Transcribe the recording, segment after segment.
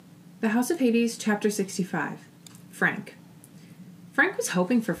The House of Hades, Chapter 65. Frank. Frank was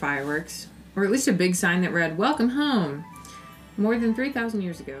hoping for fireworks, or at least a big sign that read, "Welcome home." More than 3,000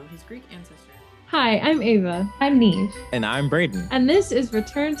 years ago, his Greek ancestor... Hi, I'm Ava. I'm Neve. And I'm Braden. And this is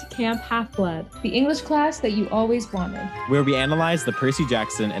Return to Camp Half-Blood, the English class that you always wanted. Where we analyze the Percy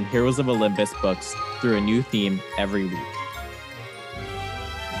Jackson and Heroes of Olympus books through a new theme every week.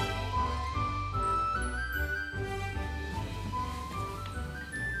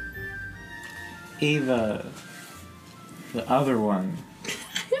 Ava, the other one.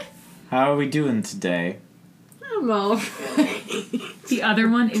 How are we doing today? I'm all right. The other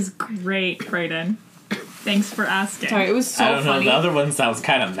one is great, Braden. Thanks for asking. Sorry, it was so I don't funny. know, the other one sounds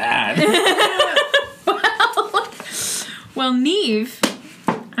kind of mad. Well, Neve,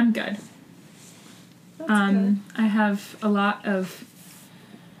 I'm good. Good. I have a lot of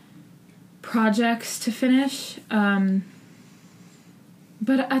projects to finish.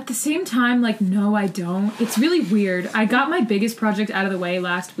 But at the same time, like, no, I don't. It's really weird. I got my biggest project out of the way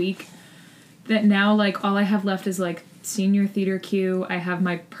last week. That now, like, all I have left is, like, senior theater cue. I have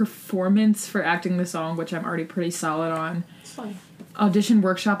my performance for acting the song, which I'm already pretty solid on. It's fine. Audition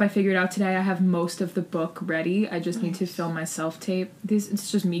workshop I figured out today. I have most of the book ready. I just need to film my self-tape.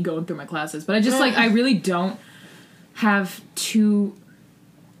 It's just me going through my classes. But I just, like, I really don't have to...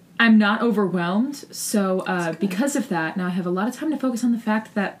 I'm not overwhelmed. So because of that, now I have a lot of time to focus on the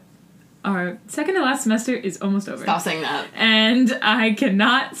fact that our second to last semester is almost over. Stop saying that. And I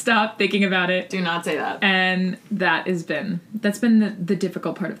cannot stop thinking about it. Do not say that. And that's been the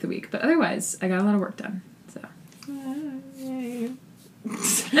difficult part of the week. But otherwise, I got a lot of work done. So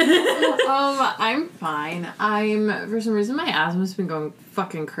I'm fine. For some reason my asthma's been going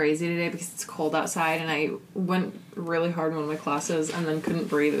fucking crazy today because it's cold outside and I went really hard in one of my classes and then couldn't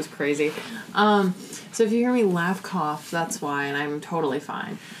breathe. It was crazy. So if you hear me laugh, cough, that's why, and I'm totally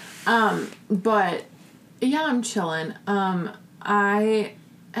fine. But yeah, I'm chilling. I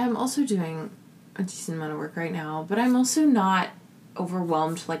am also doing a decent amount of work right now, but I'm also not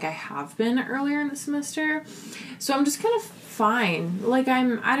overwhelmed like I have been earlier in the semester. So I'm just kind of fine. Like I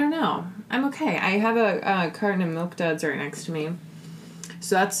don't know. I'm okay. I have a carton of Milk Duds right next to me.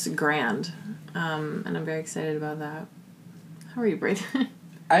 So that's grand. And I'm very excited about that. How are you, Braden?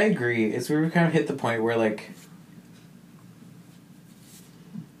 I agree. It's where we kind of hit the point where, like,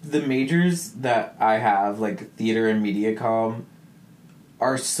 the majors that I have, like theater and media comm,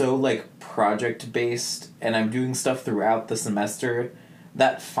 are so, like, project-based, and I'm doing stuff throughout the semester,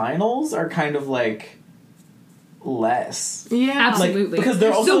 that finals are kind of, like, less. Yeah. absolutely. Like, because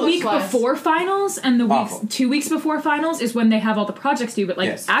they're also the week less. before finals and the Awful. weeks 2 weeks before finals is when they have all the projects due. But like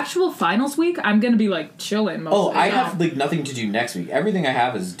Yes. actual finals week, I'm gonna be like chilling most of the I time. have, like, nothing to do next week. Everything I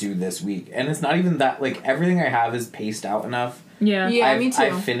have is due this week. And it's not even that, like, everything I have is paced out enough. Yeah. Yeah, me too.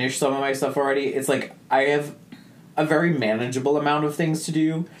 I've finished some of my stuff already. It's like, I have a very manageable amount of things to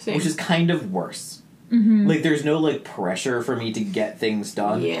do, Same. which is kind of worse. Mm-hmm. Like, there's no, like, pressure for me to get things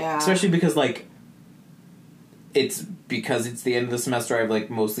done. Yeah. Especially because, like, it's the end of the semester, I have, like,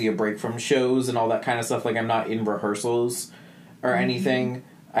 mostly a break from shows and all that kind of stuff. Like, I'm not in rehearsals or anything.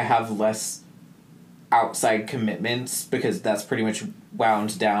 I have less outside commitments because that's pretty much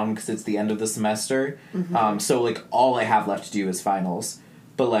wound down because it's the end of the semester. So, like, all I have left to do is finals.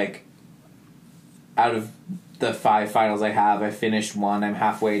 But, like, out of the 5 finals I have, I finished one. I'm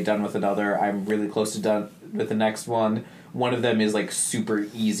halfway done with another. I'm really close to done with the next one. One of them is, like, super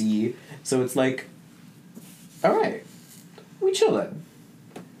easy. So it's like, all right, we chillin'.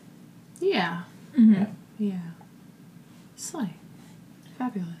 Yeah. Mm-hmm. Yeah. Slay.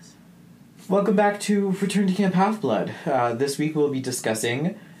 Fabulous. Welcome back to Return to Camp Half-Blood. This week we'll be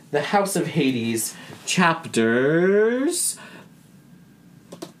discussing the House of Hades chapters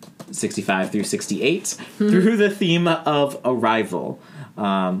 65 through 68 through the theme of arrival.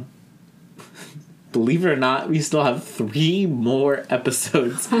 Believe it or not, we still have 3 more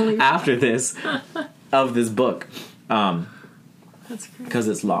episodes after this of this book. That's great. Because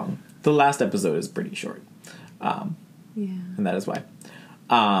it's long. The last episode is pretty short. Yeah. And that is why.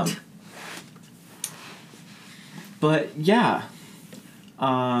 But yeah,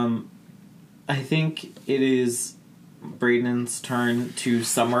 I think it is Braden's turn to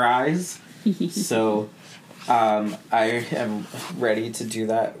summarize. So I am ready to do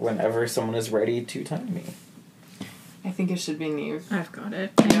that whenever someone is ready to time me. I think it should be Neve. I've got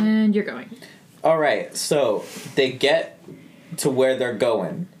it. And you're going. All right, so they get to where they're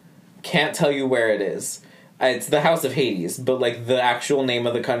going. Can't tell you where it is. It's the House of Hades, but, like, the actual name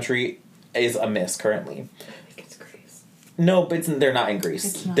of the country is a miss currently. I think it's Greece. No, but they're not in Greece.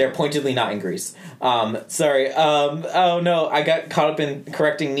 It's not. They're pointedly not in Greece. Sorry. Oh no, I got caught up in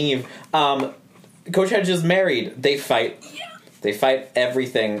correcting Neve. Coach Hedge is married. They fight. They fight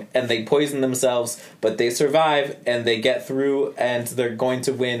everything, and they poison themselves, but they survive, and they get through, and they're going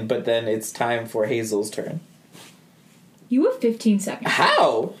to win, but then it's time for Hazel's turn. You have 15 seconds.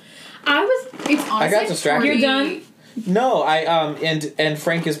 How? It's honestly I got distracted. You're done? No, and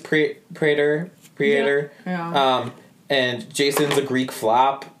Frank is Praetor. Yeah. And Jason's a Greek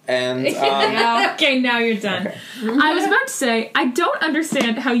flop, and Yeah. Okay, now you're done. Okay. I was about to say, I don't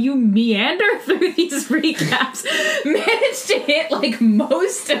understand how you meander through these recaps, manage to hit, like,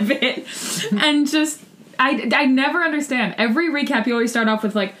 most of it, and just, I never understand. Every recap, you always start off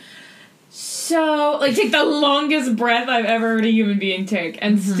with, like, so, like, take the longest breath I've ever heard a human being take,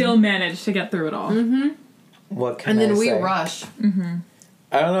 and still manage to get through it all. what can And then I we say? rush.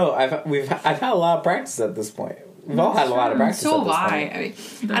 I don't know. I've had a lot of practice at this point. We've all had a lot of practice. So at this have I. point. I mean,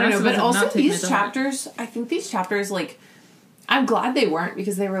 The I don't rest know, of but us have also not taken these it to heart. chapters, I think these chapters, like, I'm glad they weren't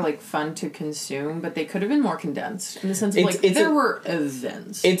because they were, like, fun to consume, but they could have been more condensed in the sense of, like, there were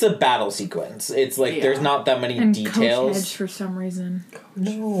events. It's a battle sequence. It's like Yeah. there's not that many And details. Coach Hedge, for some reason.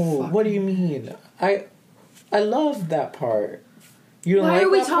 No, what do you mean? I love that part. You don't Why like are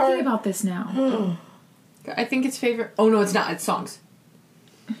we that talking part? about this now? I think it's favorite. Oh, no, it's not. It's songs.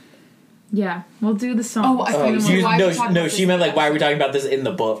 Yeah, we'll do the song. Oh, I Oh, thought you meant, why are we talking about she this meant like why are we episode? talking about this in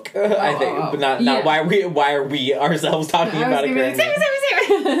the book? I think, but not Yeah. why are we ourselves talking I was about it gonna be like, currently?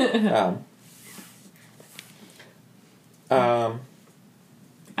 same.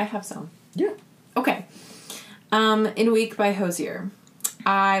 I have some. Yeah. Okay. In a Week by Hosier.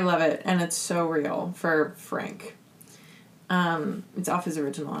 I love it, and it's so real for Frank. It's off his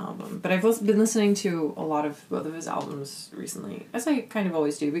original album, but I've been listening to a lot of both of his albums recently, as I kind of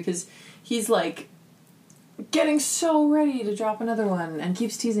always do, because he's like getting so ready to drop another one and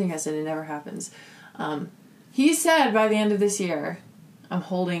keeps teasing us, and it never happens. He said by the end of this year, I'm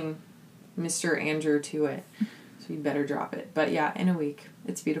holding Mr. Andrew to it, so you better drop it. But yeah, In a Week.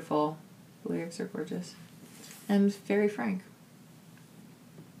 It's beautiful. The lyrics are gorgeous. And very frank.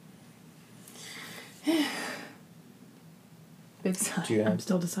 Big sigh. Do you I'm have?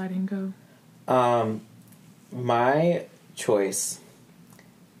 still deciding. Go. My choice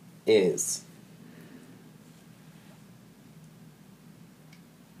is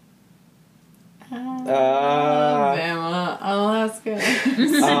Alabama, Alaska.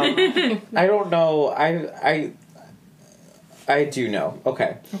 I don't know. I do know.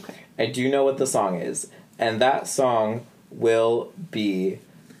 Okay. Okay. I do know what the song is, and that song will be.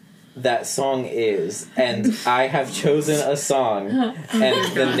 That song is, and I have chosen a song,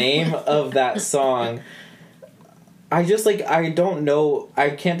 and the name of that song. I don't know.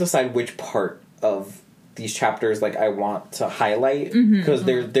 I can't decide which part of these chapters I want to highlight because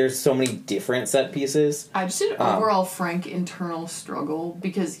there's so many different set pieces. I just did overall Frank internal struggle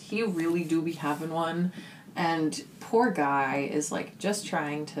because he really do be having one, and poor guy is just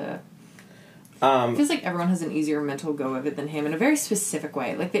trying to. Feels like everyone has an easier mental go of it than him in a very specific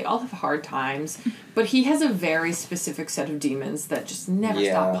way. They all have hard times, but he has a very specific set of demons that just never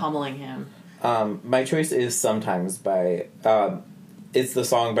stop pummeling him. My choice is Sometimes by it's the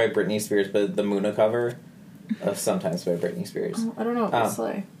song by Britney Spears, but the Muna cover of Sometimes by Britney Spears. Oh, I don't know what this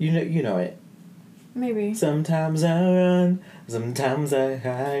like. You know it. Maybe. Sometimes I run, sometimes I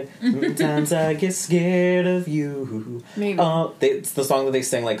hide, sometimes I get scared of you. Maybe. It's the song that they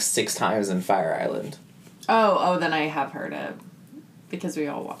sing 6 times in Fire Island. Oh, then I have heard it. Because we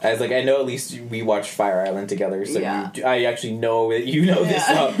all watched it. I know at least we watched Fire Island together, so Yeah. I actually know that you know this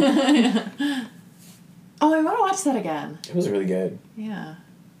song. Oh, I want to watch that again. It was really good. Yeah.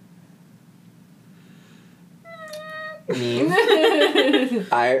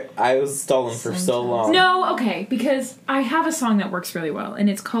 I was stalling for so long. No, okay, because I have a song that works really well, and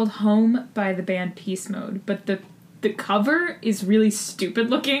it's called Home by the band Peace Mode, but the cover is really stupid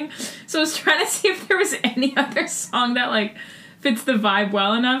looking, so I was trying to see if there was any other song that, fits the vibe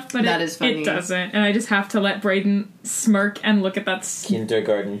well enough, but That is funny. it doesn't, and I just have to let Brayden smirk and look at that.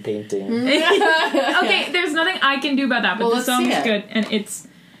 Kindergarten painting. Okay, there's nothing I can do about that, but Well, the let's song's see it. good, and it's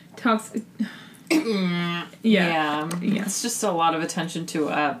talks. Yeah. Yeah. Yeah. It's just a lot of attention to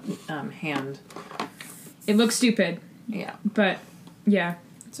a hand. It looks stupid, Yeah. but yeah.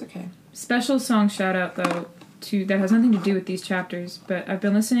 It's okay. Special song shout out though that has nothing to do with these chapters, but I've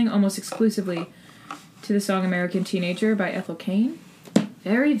been listening almost exclusively to the song American Teenager by Ethel Cain.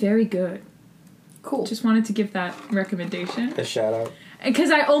 Very, very good. Cool. Just wanted to give that recommendation. A shout out. Because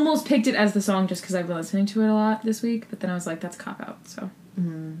I almost picked it as the song just because I've been listening to it a lot this week, but then I was like, that's cop out, so.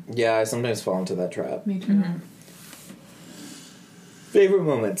 Yeah, I sometimes fall into that trap. Me too. Favorite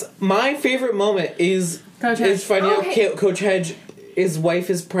moments. My favorite moment is Coach Hedge. finding Okay. out Coach Hedge, his wife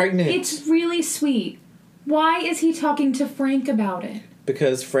is pregnant. It's really sweet. Why is he talking to Frank about it?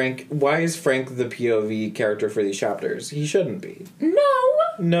 Because why is Frank the POV character for these chapters? He shouldn't be. No.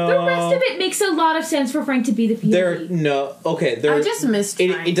 The rest of it makes a lot of sense for Frank to be the POV. I just missed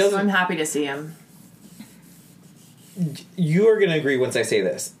Frank, it doesn't. so I'm happy to see him. You are gonna agree once I say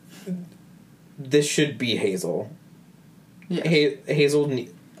this. This should be Hazel. Yeah. Hazel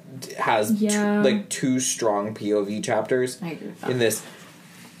has Yeah. two strong POV chapters I agree with that. in this.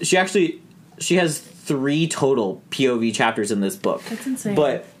 She has 3 total POV chapters in this book. That's insane.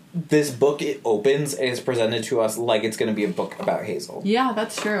 But this book, it opens and it's presented to us like it's going to be a book about Hazel. Yeah,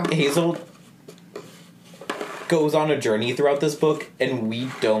 that's true. Hazel goes on a journey throughout this book and we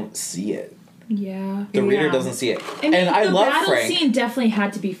don't see it. Yeah. The reader Yeah. doesn't see it. I mean, and I the love battle Frank. scene definitely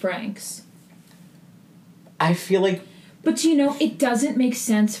had to be Frank's. I feel like But it doesn't make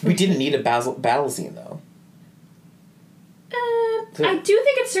sense for we didn't need a battle scene though. I do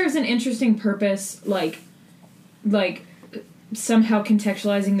think it serves an interesting purpose, like somehow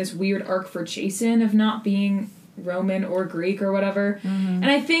contextualizing this weird arc for Jason of not being Roman or Greek or whatever. Mm-hmm.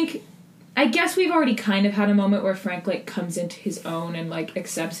 And I guess we've already kind of had a moment where Frank comes into his own and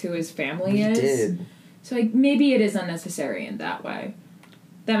accepts who his family is. Did. So maybe it is unnecessary in that way.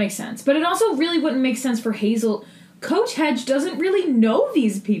 That makes sense. But it also really wouldn't make sense for Hazel. Coach Hedge doesn't really know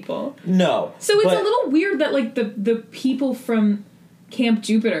these people. No. So it's but a little weird that the people from Camp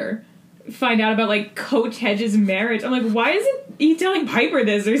Jupiter find out about Coach Hedge's marriage. I'm like, why isn't he telling Piper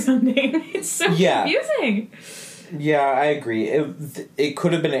this or something? It's so confusing. Yeah, I agree. It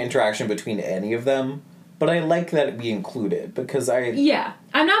could have been an interaction between any of them, but I like that it be included because Yeah,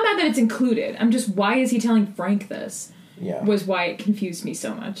 I'm not mad that it's included. I'm just, why is he telling Frank this? Yeah. Was why it confused me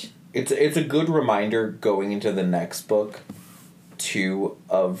so much. It's a good reminder going into the next book, too,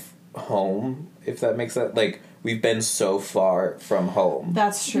 of home, if that makes sense. We've been so far from home.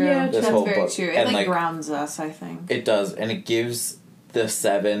 That's true. Yeah, This That's whole very book. true. It And, grounds us, I think. It does, and it gives the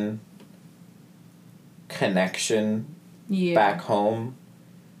 7 connection Yeah. back home.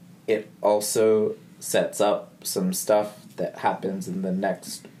 It also sets up some stuff that happens in the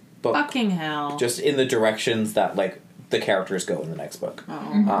next book. Fucking hell. Just in the directions that, the characters go in the next book.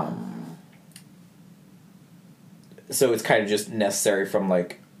 Oh. So it's kind of just necessary from,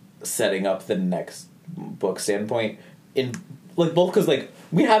 setting up the next book standpoint. In, both because,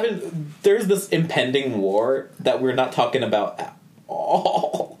 we haven't... There's this impending war that we're not talking about at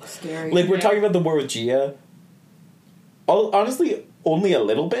all. Scary. We're talking about the war with Gia. Honestly, only a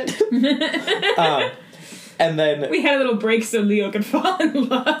little bit. And then... We had a little break so Leo could fall in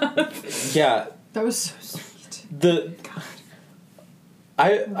love. Yeah. That was so sweet.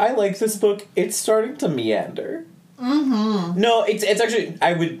 I like this book. It's starting to meander. Mm-hmm. No, it's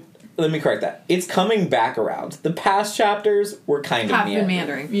actually... Let me correct that. It's coming back around. The past chapters were kind of Been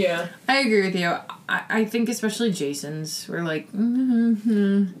meandering. Yeah. I agree with you. I think especially Jason's were No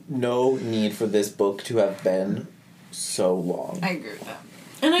need for this book to have been so long. I agree with that.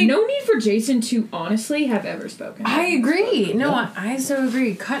 And no need for Jason to honestly have ever spoken. I agree. No, I so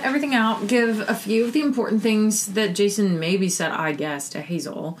agree. Cut everything out. Give a few of the important things that Jason maybe said, I guess, to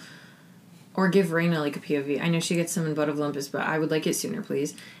Hazel. Or give Raina a POV. I know she gets some in Blood of Olympus, but I would like it sooner,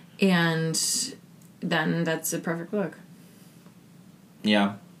 please. And then that's a perfect book.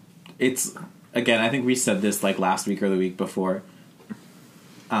 Yeah. It's, again, I think we said this last week or the week before.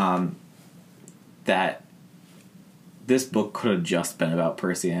 That this book could have just been about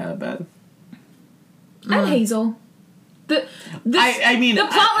Percy and Annabeth. And Hazel. I mean, the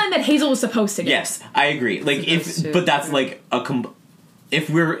plotline that Hazel was supposed to get. Yes, I agree. But that's if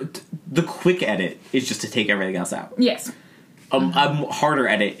we're the quick edit is just to take everything else out. Yes. A harder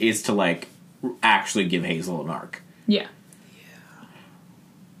edit is to actually give Hazel an arc. Yeah.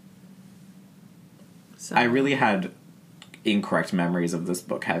 So, I really had incorrect memories of this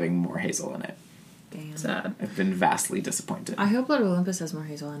book having more Hazel in it. damn. Sad. I've been vastly disappointed. I hope Blood of Olympus has more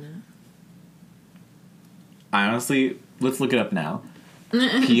Hazel in it. I honestly, let's look it up now.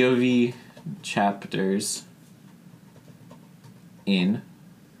 POV chapters in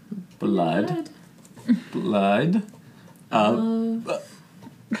Blood of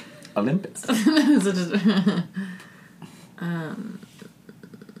Olympus.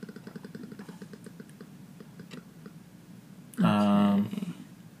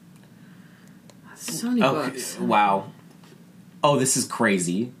 So many books. Wow. Oh, this is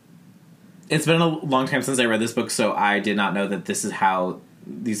crazy. It's been a long time since I read this book, so I did not know that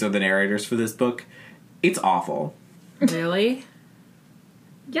these are the narrators for this book. It's awful. Really?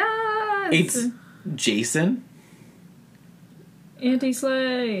 Yes. It's Jason.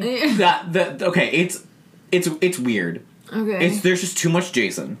 Anti-slay. Okay, it's weird. Okay. There's just too much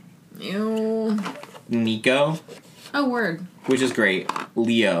Jason. Ew. Nico, Oh, word. which is great.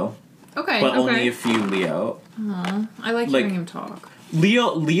 Leo, Okay. but only okay. a few Leo. Aw, I like like- hearing him talk.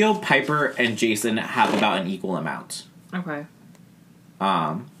 Leo, Piper, and Jason have about an equal amount. Okay.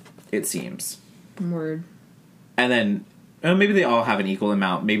 It seems. Word. And then maybe they all have an equal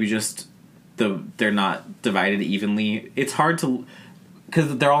amount. Maybe just they're not divided evenly. It's hard to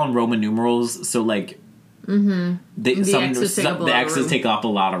because they're all in Roman numerals. So like, The X's take up a lot of X's room. take up a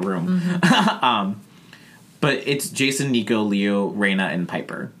lot of room. But it's Jason, Nico, Leo, Reyna, and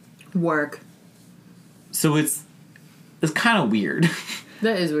Piper. Work. So it's kind of weird.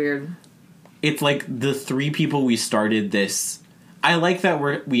 That is weird. It's like the three people we started this. I like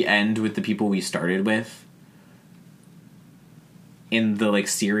that we end with the people we started with in the like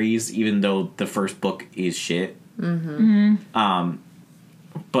series, even though the first book is shit.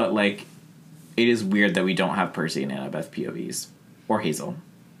 But like, it is weird that we don't have Percy and Annabeth POVs or Hazel.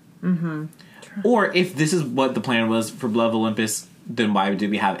 Or if this is what the plan was for Blood of Olympus, then why did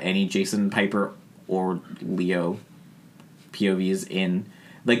we have any Jason, Piper, or Leo POVs in?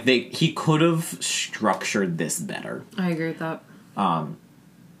 Like he could have structured this better. I agree with that.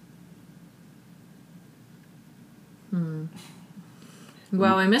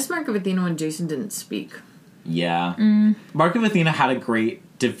 Wow, I miss Mark of Athena when Jason didn't speak. Yeah. Mark of Athena had a great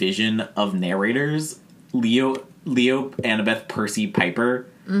division of narrators. Leo, Annabeth, Percy, Piper.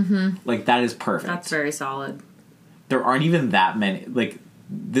 Like, that is perfect. That's very solid. There aren't even that many. Like,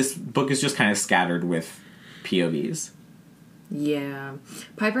 this book is just kind of scattered with POVs. Yeah.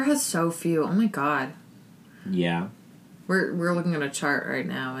 Piper has so few. Oh my god. Yeah. We're looking at a chart right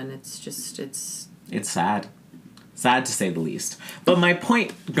now and it's It's sad. Sad to say the least. But my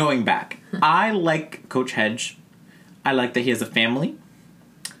point, going back, I like Coach Hedge. I like that he has a family.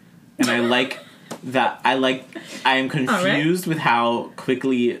 And I like that I am confused with how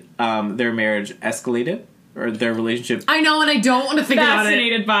quickly their marriage escalated. Or their relationship. I know, and I don't want to think about it.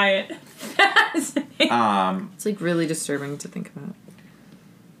 Fascinated by it. Fascinated. It's like really disturbing to think about.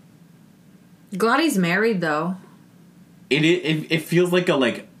 Glad he's married though. It feels like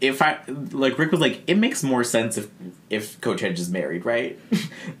if I like Rick was like, it makes more sense if Coach Hedge is married, right?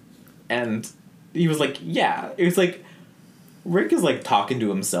 And he was like, yeah. It was like Rick is like talking to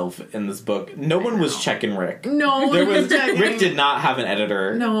himself in this book. No one was checking Rick. No There one was was checking. Rick did not have an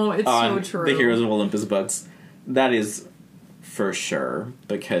editor. No, it's on so true. The Heroes of Olympus books. That is for sure,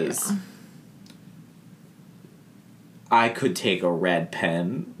 because I could take a red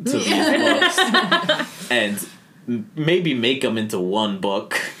pen to these books and maybe make them into one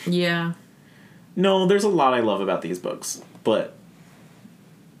book. Yeah. No, there's a lot I love about these books, but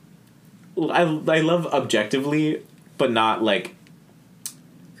I love objectively, but not like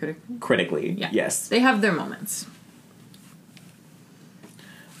critically. Yeah. Yes. They have their moments.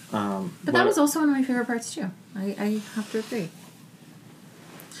 But that was also one of my favorite parts too. I have to agree.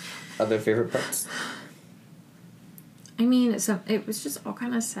 Other favorite parts? I mean, it was just all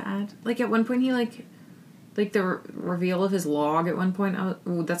kind of sad. Like at one point, he like the reveal of his log. At one point,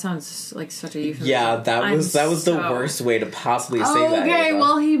 that sounds like such a euphemism. Yeah, that was the worst way to possibly say that. Okay, Ava.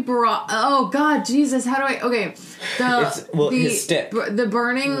 well, he brought. Oh God, Jesus! How do I? Okay, his stick. The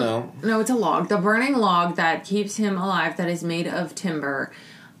burning. No, it's a log. The burning log that keeps him alive. That is made of timber.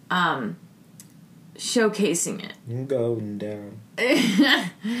 Showcasing it. Going down.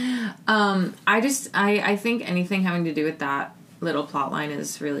 I think anything having to do with that little plot line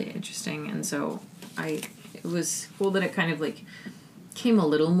is really interesting, and so it was cool that it kind of like came a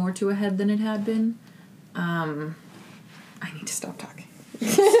little more to a head than it had been. I need to stop talking.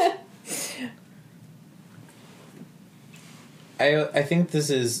 I think this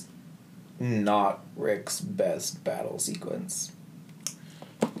is not Rick's best battle sequence.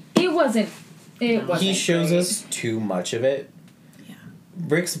 It wasn't. He shows great. us too much of it. Yeah.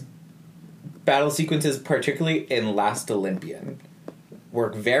 Rick's battle sequences, particularly in Last Olympian,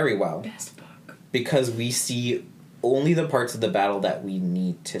 work very well. Best book. Because we see only the parts of the battle that we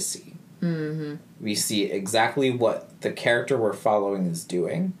need to see. Mm-hmm. We see exactly what the character we're following is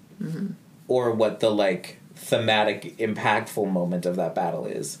doing, or what the like thematic, impactful moment of that battle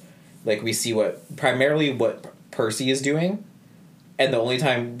is. Like we see primarily what Percy is doing, and the only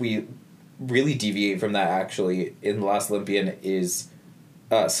time we really deviate from that actually in The Last Olympian is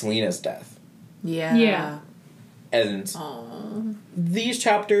Selena's death. Yeah. Yeah. And Aww. these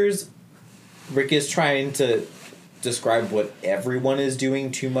chapters, Rick is trying to describe what everyone is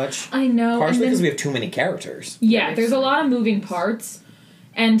doing too much. I know. Partially and because then- we have too many characters. Yeah, there's a lot of moving parts,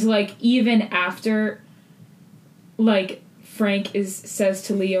 and like even after, like Frank says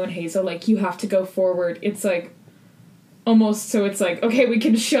to Leo and Hazel, like, you have to go forward, it's like almost so it's like, okay, we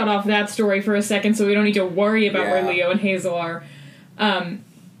can shut off that story for a second so we don't need to worry about where Leo and Hazel are.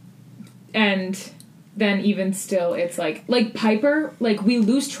 And then even still, it's like Piper, like, we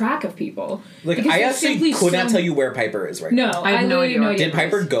lose track of people. Like, Because I there's actually simply could not so- tell you where Piper is right No, now. I have no idea where- Did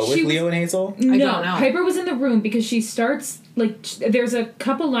Piper go with She was- Leo and Hazel? No, don't know. Piper was in the room because she starts, like, there's a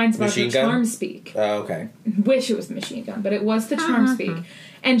couple lines about Machine her gun? charm speak. Oh, okay. Wish it was the machine gun, but it was the charm speak.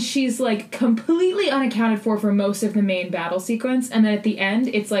 And she's, like, completely unaccounted for most of the main battle sequence, and then at the end,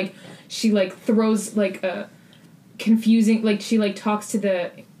 it's like, she, like, throws, like, a confusing, like, she, like, talks to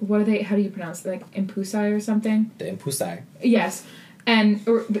the, how do you pronounce it, like, Impusai or something? The Impusai. Yes. And,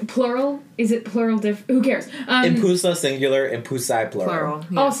 or, plural? Is it plural who cares? Impusa singular, Impusai plural. Plural.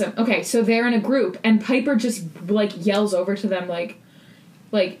 Yeah. Awesome. Okay, so they're in a group, and Piper just, like, yells over to them, like,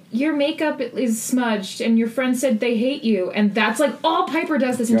 your makeup is smudged, and your friend said they hate you, and that's, like, all Piper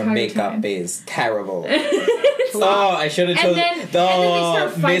does this Your entire makeup time. is terrible. Oh, I should have And chosen. then they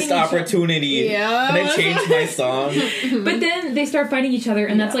start fighting Missed each other. opportunity. Yeah. Can I change my song? But then they start fighting each other,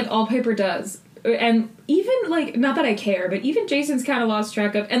 and that's, like, all Piper does. And even, like, not that I care, but even Jason's kind of lost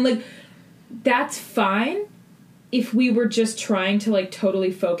track of, and, like, that's fine if we were just trying to, like,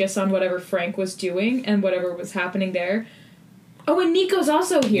 totally focus on whatever Frank was doing and whatever was happening there. Oh, and Nico's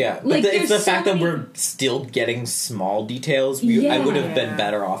also here. Yeah, but like, it's there's the so fact that many- we're still getting small details. I would have been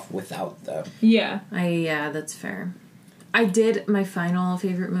better off without them. Yeah. Yeah, that's fair. My final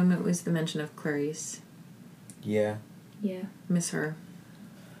favorite moment was the mention of Clarice. Yeah. Yeah. Miss her.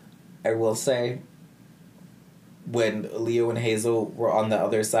 I will say, when Leo and Hazel were on the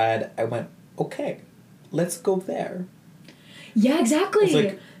other side, I went, okay, let's go there. Yeah, exactly. It's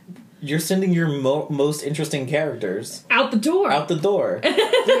like, you're sending your most interesting characters out the door. out the door.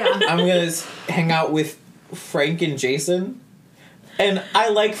 Yeah. I'm going to hang out with Frank and Jason. And I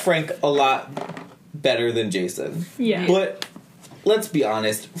like Frank a lot better than Jason. Yeah. But let's be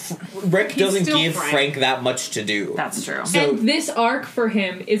honest, Rick He's doesn't still give Frank. Frank that much to do. That's true. So and this arc for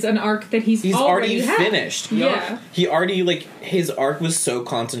him is an arc that he's already had. finished. Yeah. He already, like, his arc was so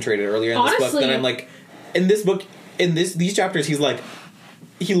concentrated earlier in this book Honestly- that I'm like, in this book, these chapters, he's like,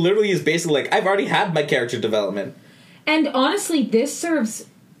 he literally is basically like, I've already had my character development. And honestly, this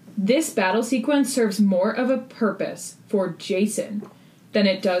battle sequence serves more of a purpose for Jason than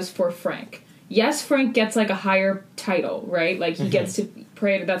it does for Frank. Yes, Frank gets, like, a higher title, right? Like, he gets to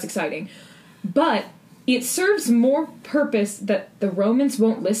pray, that's exciting. But it serves more purpose that the Romans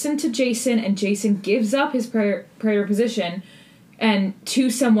won't listen to Jason, and Jason gives up his prayer position and to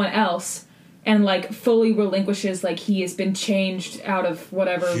someone else, and, like, fully relinquishes, like, he has been changed out of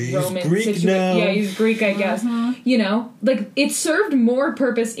whatever He's Roman Greek situation. now. Yeah, he's Greek, I guess. You know, like, it served more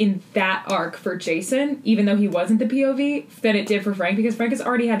purpose in that arc for Jason, even though he wasn't the POV, than it did for Frank, because Frank has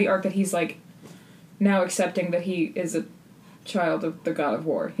already had the arc that he's, like, now accepting that he is a child of the god of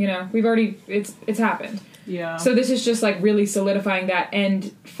war. You know, we've already, it's happened. Yeah. So this is just, like, really solidifying that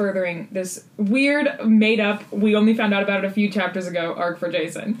and furthering this weird, made-up, we only found out about it a few chapters ago, arc for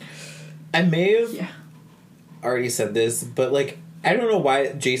Jason. I may have already said this, but, like, I don't know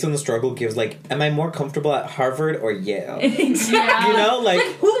why Jason's struggle gives, like, am I more comfortable at Harvard or Yale? Exactly. You know, like,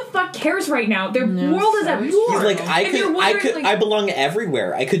 who the fuck cares right now? Their No, world is so at war. he's like, And you're wondering, I belong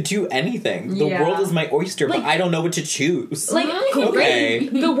everywhere. I could do anything. The Yeah. world is my oyster, Like- but I don't know what to choose. like, Okay.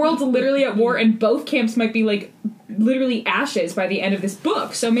 the world's literally at war, and both camps might be, like, literally ashes by the end of this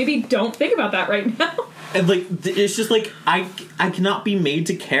book. So maybe don't think about that right now. And, like, it's just, like, I cannot be made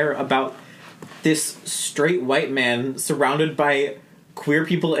to care about this straight white man surrounded by queer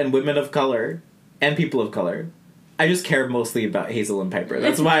people and women of color and people of color. I just care mostly about Hazel and Piper.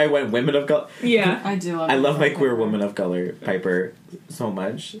 That's why I went women of color. Yeah. I do love I love my queer woman of color, Piper, so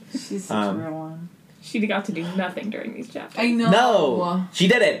much. She's such a real one. She got to do nothing during these chapters. I know. No! She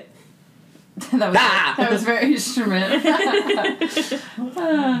did it! that was Ah! that was very instrument.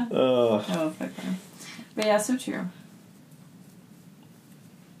 Ugh. Oh, fuck her. But yeah, so true.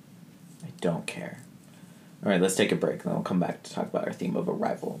 I don't care. Alright, let's take a break, then we'll come back to talk about our theme of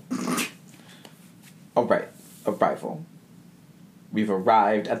arrival. Alright, arrival. We've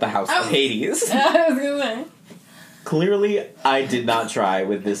arrived at the house of Hades. I was gonna say. Clearly, I did not try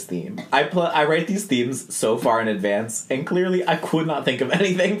with this theme. I write these themes so far in advance, and clearly I could not think of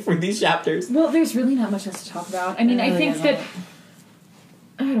anything for these chapters. Well, there's really not much else to talk about. I mean, I think isn't. that...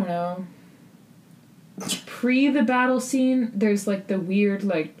 I don't know. Pre the battle scene, there's, like, the weird,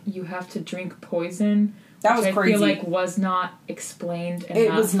 like, you have to drink poison. That was which crazy. I feel like was not explained enough.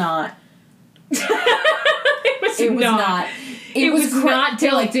 It was not. It was It was not. not. It was not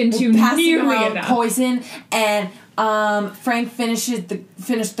delved into passing nearly around enough. poison, and Frank finished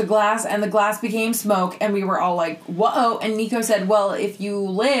the glass, and the glass became smoke, and we were all like, whoa. And Nico said, well, if you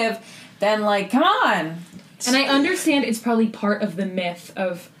live, then, like, come on. And I understand it's probably part of the myth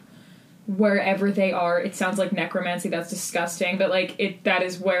of wherever they are. It sounds like necromancy, that's disgusting, but, like, that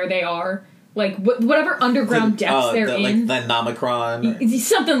is where they are. Like, whatever underground depths they're in. Like, the Nomicron.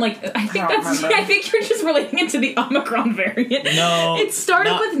 Something like... I think you're just relating it to the Omicron variant. No. It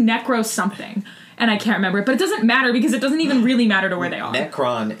started with Necro something, and I can't remember it, but it doesn't matter because it doesn't even really matter to where they are.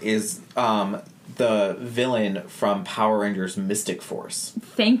 Necron is the villain from Power Rangers Mystic Force.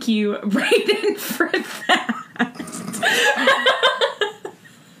 Thank you, Brayden, for that.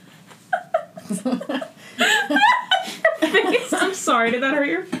 I'm sorry, did that hurt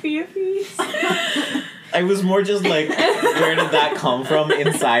your feelings? I was more just like, where did that come from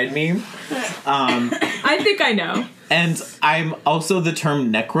inside me? I think I know. And I'm also, the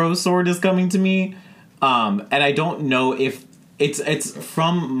term necrosword is coming to me, and I don't know if it's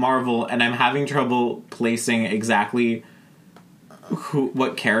from Marvel, and I'm having trouble placing exactly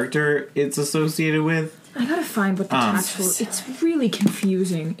what character it's associated with. I gotta find what the actual... It's really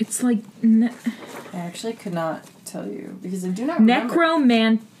confusing. It's like... I actually could not tell you, because I do not remember.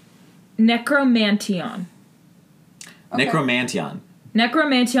 Necromantion. Okay. Necromantion.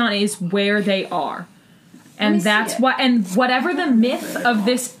 Necromantion is where they are. And that's why... And whatever the myth of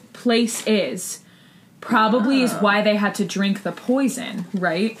this place is, probably is why they had to drink the poison,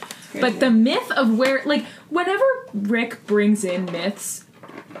 right? But the myth of where... Like, whenever Rick brings in myths...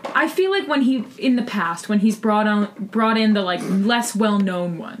 I feel like when in the past, when he's brought in the, like, less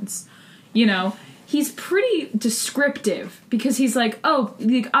well-known ones, you know, he's pretty descriptive, because he's like, oh,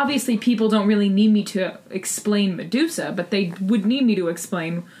 like, obviously people don't really need me to explain Medusa, but they would need me to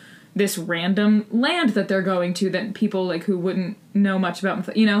explain this random land that they're going to that people, like, who wouldn't know much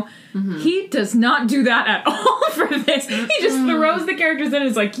about, you know? Mm-hmm. He does not do that at all for this. He just throws the characters in and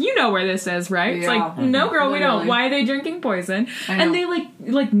is like, you know where this is, right? It's like, no, girl, we don't. Why are they drinking poison? And they,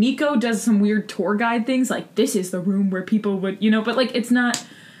 like, Nico does some weird tour guide things, like, this is the room where people would, you know, but, like, it's not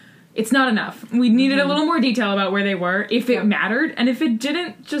enough. We needed a little more detail about where they were, if it mattered, and if it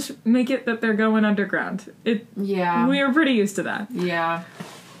didn't, just make it that they're going underground. We were pretty used to that. Yeah.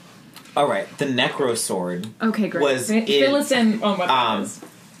 All right, the Necrosword. Okay, great. Fill us in on what that is.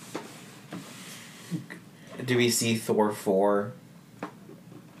 Do we see Thor 4?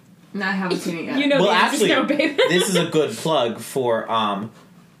 No, I haven't seen it yet. You know, well, actually, babe. This is a good plug for all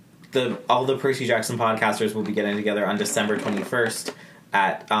the Percy Jackson podcasters will be getting together on December 21st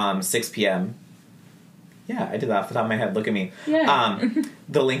at 6 p.m. Yeah, I did that off the top of my head. Look at me. Yeah.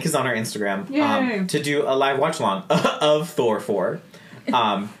 The link is on our Instagram to do a live watch along of Thor 4.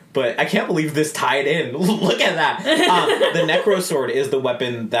 But I can't believe this tied in. Look at that. The Necrosword is the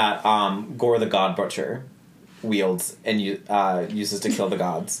weapon that Gore the God Butcher wields and uses to kill the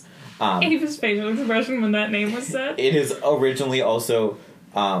gods. Ava's facial expression when that name was said. It is originally also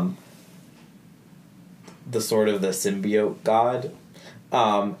the sword of the symbiote god.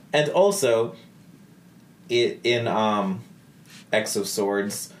 And also, in X of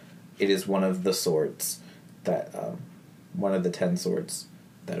Swords, it is one of the swords that... one of the 10 swords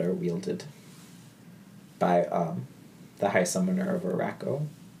that are wielded by the High Summoner of Araco.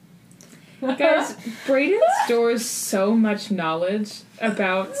 Guys, Brayden stores so much knowledge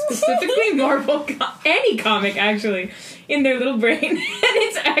about specifically Marvel, any comic actually, in their little brain, and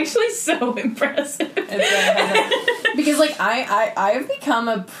it's actually so impressive. Because, like, I've become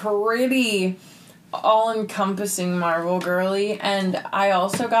a pretty all-encompassing Marvel girly, and I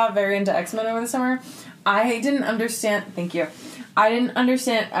also got very into X-Men over the summer. I didn't understand... Thank you. I didn't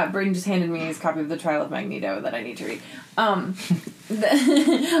understand... Brayden just handed me his copy of The Trial of Magneto that I need to read.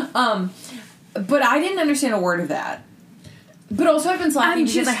 But I didn't understand a word of that. But also I've been slacking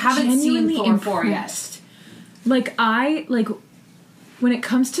because I haven't seen Thor 4 yet. Like, when it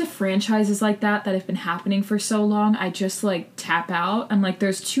comes to franchises like that have been happening for so long, I just, like, tap out. I'm like,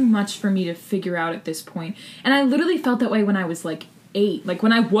 there's too much for me to figure out at this point. And I literally felt that way when I was, like, 8, like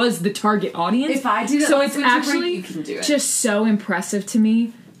when I was the target audience. If I did it, so it's actually you can do it. Just so impressive to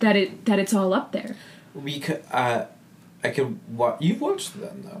me that it's all up there. We could, you've watched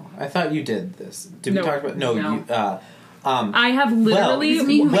them though. I thought you did this. Did we talk about? No. You. I have literally.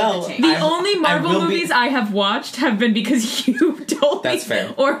 The only Marvel movies I have watched have been because you told me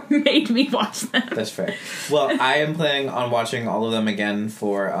fair. Or made me watch them. That's fair. Well, I am planning on watching all of them again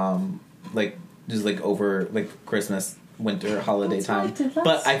for just over Christmas. Winter holiday time,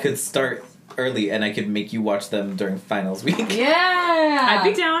 but I could start early and I could make you watch them during finals week. Yeah, I'd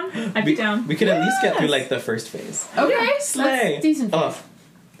be down. I'd be down. We could at least get through the first phase. Okay, slay. That's decent.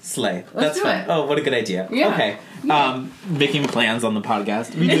 Slay. Let's do fun. it. Oh, what a good idea. Yeah. Okay. Making plans on the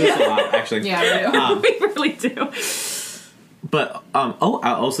podcast. We do this a lot, actually. Yeah, we do. We really do. But I'll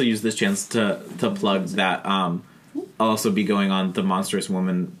also use this chance to plug that I'll also be going on the Monstrous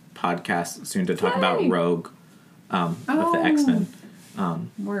Woman podcast soon to talk about Rogue of the X-Men.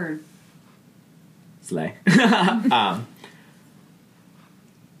 Word. Slay.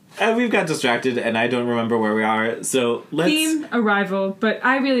 And we've got distracted, and I don't remember where we are. So let's. Theme, arrival, but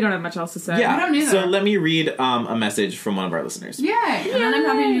I really don't have much else to say. Yeah. I don't either. So let me read a message from one of our listeners. Yay! And then I'm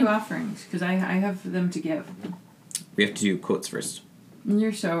happy to do offerings because I have them to give. We have to do quotes first.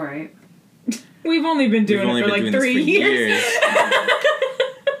 You're so right. We've only been doing We've only it for been like doing 3 this for years.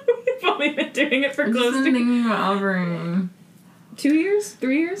 We've only been doing it for I'm close just to thinking about offering. 2 years?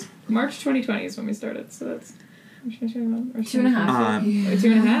 3 years? March 2020 is when we started, so that's... 2.5.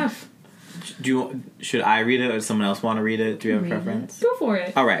 2.5. Should I read it or does someone else want to read it? Do you have a Read preference? Go for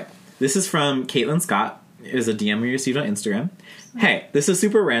it. All right. This is from Caitlin Scott. It was a DM we received on Instagram. Hey, this is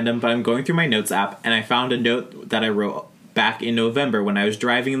super random, but I'm going through my notes app and I found a note that I wrote back in November when I was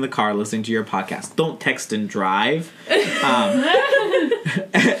driving in the car listening to your podcast. Don't text and drive.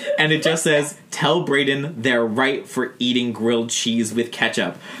 And it just says, tell Brayden they're right for eating grilled cheese with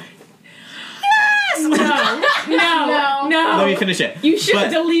ketchup. No. Let me finish it. You should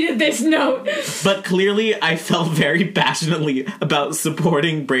have deleted this note. But clearly, I felt very passionately about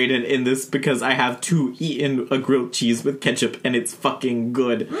supporting Brayden in this because I have eaten a grilled cheese with ketchup and it's fucking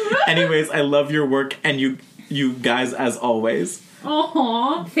good. Anyways, I love your work and you guys as always.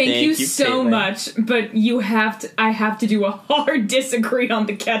 Aw, thank you so Caitlin. much. But I have to do a hard disagree on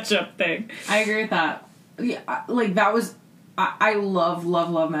the ketchup thing. I agree with that. Yeah, like that was. I love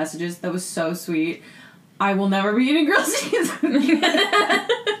messages. That was so sweet. I will never be eating grilled cheese.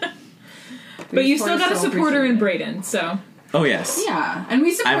 But you still got a supporter in Brayden, so. Oh, yes. Yeah, and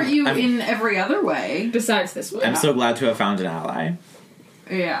we support you in every other way. Besides this one. I'm so glad to have found an ally.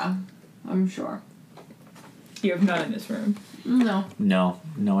 Yeah, I'm sure. You have none in this room. No. No,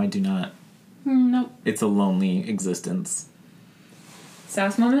 I do not. Nope. It's a lonely existence.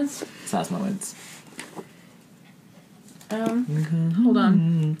 Sass moments? Sass moments. Hold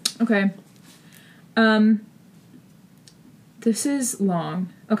on. Okay. This is long.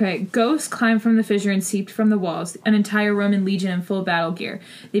 Okay. Ghosts climbed from the fissure and seeped from the walls, an entire Roman legion in full battle gear.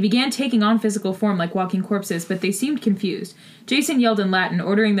 They began taking on physical form like walking corpses, but they seemed confused. Jason yelled in Latin,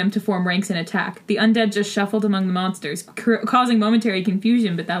 ordering them to form ranks and attack. The undead just shuffled among the monsters, causing momentary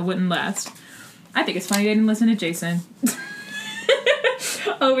confusion, but that wouldn't last. I think it's funny they didn't listen to Jason.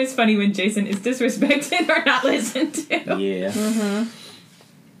 Always funny when Jason is disrespected or not listened to. Yeah.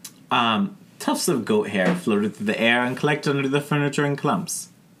 Tufts of goat hair floated through the air and collected under the furniture in clumps.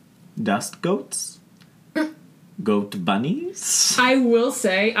 Dust goats? Goat bunnies? I will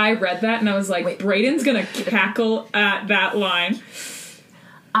say, I read that and I was like, Brayden's gonna cackle at that line.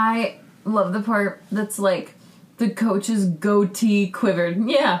 I love the part that's like, the coach's goatee quivered.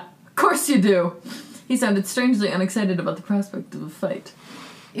 Yeah, of course you do. He sounded strangely unexcited about the prospect of a fight.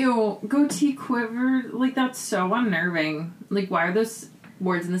 Ew, goatee quivered? Like, that's so unnerving. Like, why are those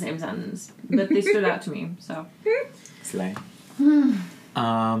words in the same sentence? But they stood out to me, so. Slay.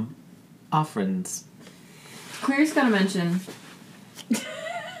 Offerings. Claire's gotta mention.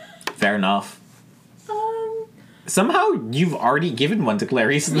 Fair enough. Somehow you've already given one to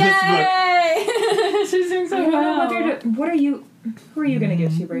Clarice in this book. Yay! She's doing so I don't know well. whether to, who are you gonna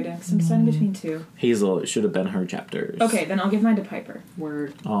give to, Brayden? Because I'm deciding between two. Hazel, it should have been her chapters. Okay, then I'll give mine to Piper.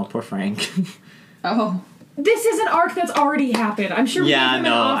 Word. Oh, poor Frank. Oh. This is an arc that's already happened. I'm sure we gave him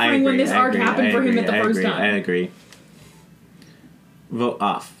an offering when this arc happened for him at the first time. I agree. Vote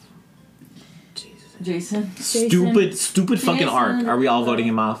off. Jason. Stupid fucking Jason. arc. Are we all voting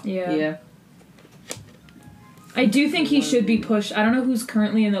him off? Yeah. I do think he should be pushed. I don't know who's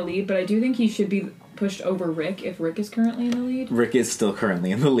currently in the lead, but I do think he should be pushed over Rick if Rick is currently in the lead. Rick is still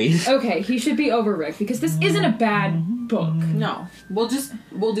currently in the lead. Okay, he should be over Rick because this isn't a bad book. No.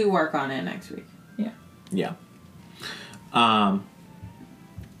 We'll do work on it next week. Yeah. All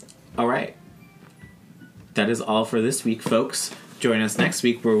right. That is all for this week, folks. Join us next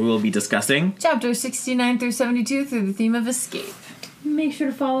week where we will be discussing Chapter 69 through 72 through the theme of escape. Make sure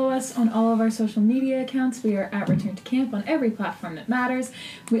to follow us on all of our social media accounts. We are at Return to Camp on every platform that matters.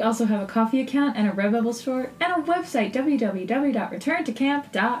 We also have a coffee account and a Redbubble store and a website,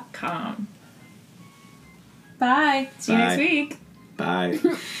 www.returntocamp.com. Bye. See you next week. Bye.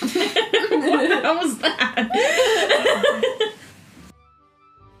 What the hell was that?